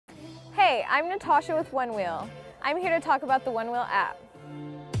Hey, I'm Natasha with Onewheel. I'm here to talk about the Onewheel app.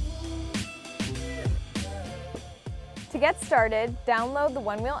 To get started, download the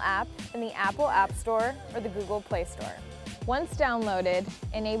Onewheel app in the Apple App Store or the Google Play Store. Once downloaded,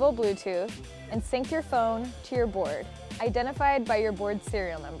 enable Bluetooth and sync your phone to your board, identified by your board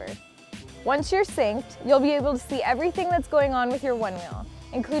serial number. Once you're synced, you'll be able to see everything that's going on with your Onewheel,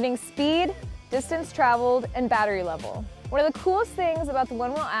 including speed, distance traveled, and battery level. One of the coolest things about the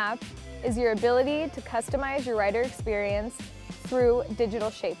Onewheel app is your ability to customize your rider experience through digital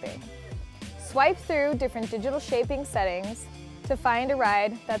shaping. Swipe through different digital shaping settings to find a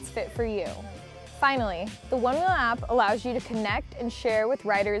ride that's fit for you. Finally, the Onewheel app allows you to connect and share with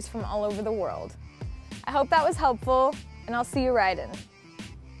riders from all over the world. I hope that was helpful, and I'll see you riding.